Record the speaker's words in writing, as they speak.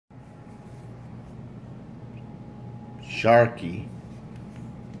Sharky.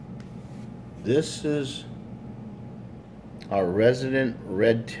 This is our resident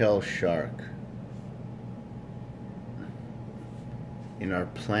red-tailed shark in our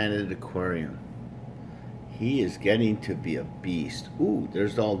planted aquarium. He is getting to be a beast. Ooh,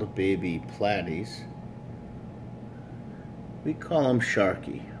 there's all the baby platies. We call him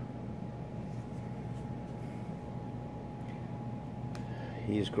Sharky.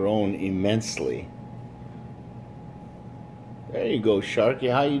 He's grown immensely. There you go, Sharky.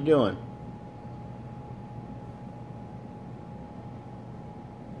 How you doing?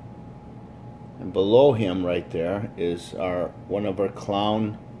 And below him right there is one of our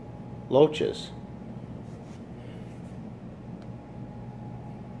clown loaches.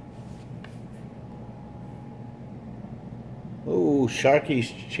 Oh, Sharky's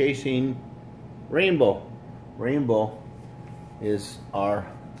chasing Rainbow. Rainbow is our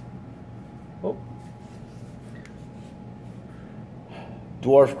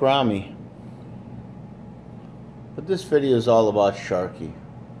dwarf Grammy. But this video is all about Sharky.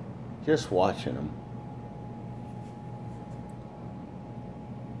 Just watching him.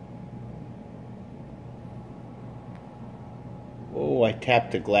 Oh, I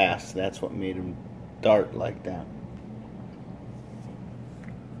tapped the glass. That's what made him dart like that.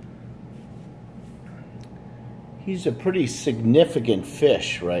 He's a pretty significant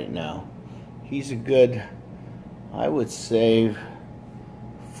fish right now. He's a good, I would say,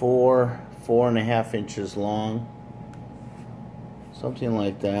 4.5 inches long. Something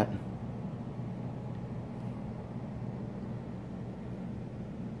like that.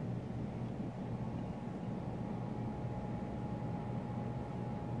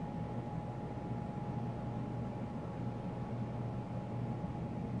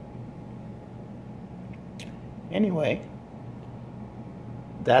 Anyway,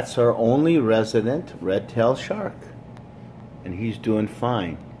 that's our only resident red-tailed shark, and he's doing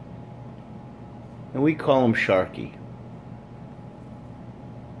fine. And we call him Sharky.